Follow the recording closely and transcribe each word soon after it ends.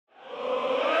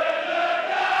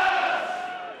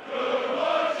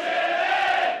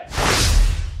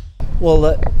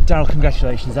Well, Darrell,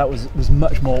 congratulations. That was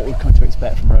much more what we've come to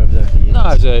expect from Rovers over the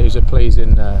years. No, it was a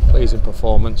pleasing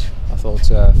performance. I thought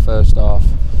first half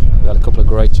we had a couple of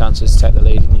great chances to take the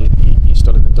lead, and you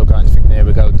stood in the dugout and thinking, here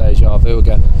we go, deja vu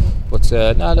again. But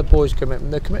no, the boys'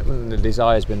 commitment and the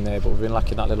desire has been there, but we've been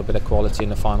lacking that little bit of quality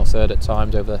in the final third at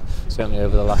times, certainly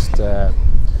over the last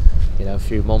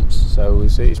few months. So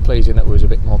it's pleasing that we was a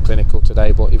bit more clinical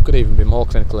today, but it could even be more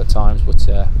clinical at times. But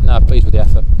no, pleased with the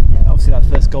effort. Yeah, obviously that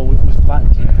first goal was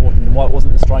vitally important, and while it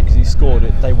wasn't the strikers who scored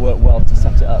it, they worked well to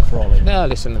set it up for Ollie. No,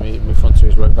 listen, my front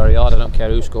two's work very hard. I don't care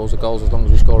who scores the goals as long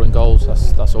as we're scoring goals.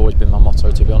 That's always been my motto,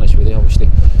 to be honest with you. Obviously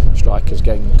strikers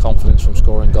getting confidence from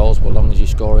scoring goals, but as long as you're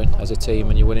scoring as a team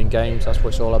and you're winning games, that's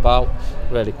what it's all about.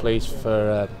 Really pleased for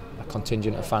a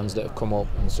contingent of fans that have come up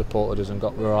and supported us and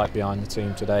got right behind the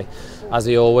team today, as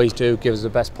they always do. Give us the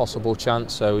best possible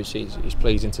chance, so it's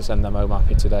pleasing to send them home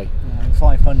happy today.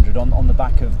 500 on the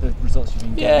back of the results you've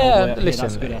been getting. Yeah,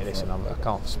 listen, I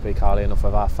can't speak highly enough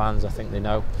of our fans. I think they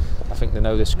know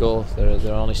the score. They're an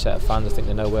honest set of fans. I think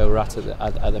they know where we're at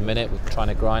the minute. We're trying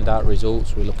to grind out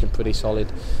results. We're looking pretty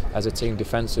solid as a team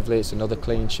defensively. It's another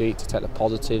clean sheet to take the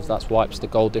positives. That's wipes the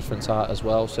goal difference out as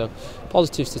well. So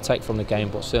positives to take from the game,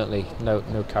 but certainly no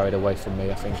carried away from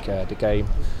me. I think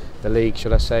the league,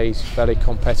 should I say, is very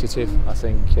competitive. I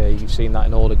think you've seen that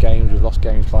in all the games. We've lost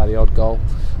games by the odd goal.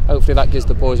 Hopefully that gives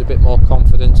the boys a bit more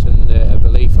confidence and a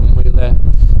belief, and we'll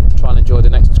try and enjoy the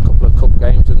next couple of cup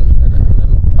games and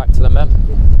then back to the men.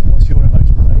 What's your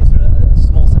emotion? Is there a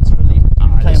small sense of relief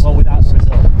playing well without the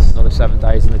results? Another 7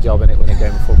 days in the job, innit, when a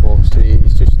game of football. So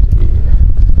it's just,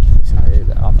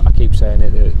 I keep saying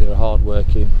it, they're a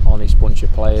hard-working, honest bunch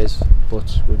of players,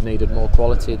 but we've needed more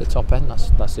quality at the top end.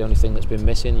 That's the only thing that's been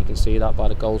missing. You can see that by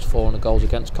the goals for and the goals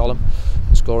against column.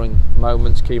 The scoring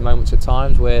moments, key moments at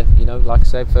times where, like I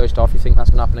said, first half you think that's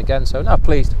going to happen again. So no,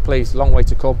 pleased, long way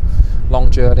to come, long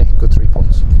journey, good 3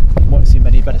 points. You won't see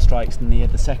many better strikes than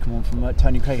the second one from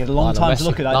Tony Craig. Had a long time to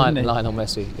look at that, didn't he? Lionel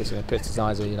Messi, listen, a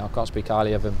epitomiser. I can't speak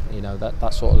highly of him.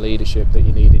 That sort of leadership that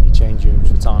you need in your change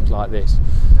rooms for times like this,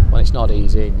 when it's not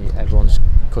easy and everyone's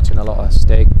cutting a lot of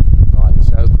stick. Rightly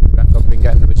so, we haven't been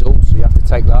getting the results, so you have to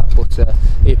take that. But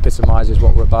he epitomises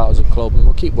what we're about as a club, and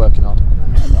we'll keep working on.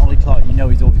 And Ollie Clarke, he's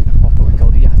always going to pop up with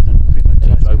goal. He has done pretty much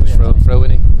through and through,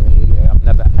 isn't he? I've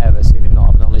never ever seen him not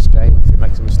have an honest game. If he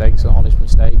makes a mistake, it's an honest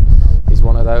mistake. He's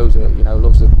one of those that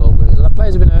loves the club. The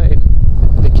players have been hurting.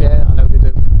 They care. I know they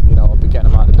do. I'll be getting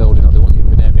them out of the building, or they wouldn't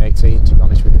even be near me 18. To be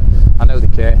honest with you, I know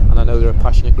they care, and I know they're a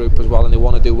passionate group as well, and they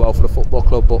want to do well for the football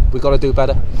club. But we've got to do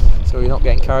better. So we're not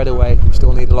getting carried away. We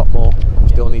still need a lot more. We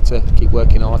still need to keep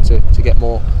working hard to get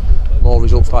more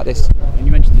results like this. And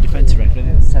you mentioned the defensive record.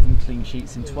 7 clean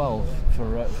sheets in 12 for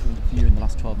you in the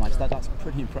last 12 matches. That's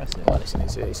pretty impressive. Well, listen,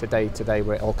 it's a day today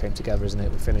where it all came together, isn't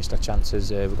it? We finished our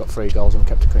chances. We've got 3 goals and we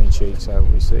kept a clean sheet. So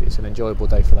it's an enjoyable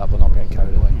day for that, but not getting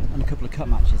carried away. Yeah, and a couple of cup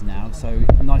matches now, so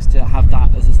nice to have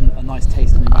that as a nice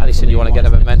taste. Listen, you want to get a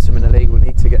momentum in the league. We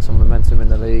need to get some momentum in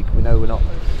the league. We know we're not.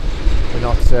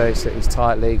 It's a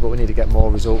tight league, but we need to get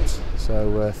more results.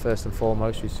 So first and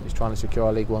foremost, is trying to secure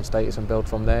our League One status and build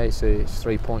from there. It's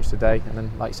 3 points today, and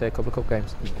then, like you say, a couple of cup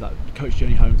games. That coach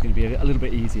journey home is going to be a little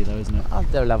bit easier, though, isn't it?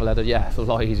 They're level-headed, yeah, a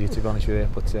lot easier, to be honest with you.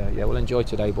 But yeah, we'll enjoy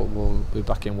today, but we'll be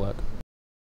back in work.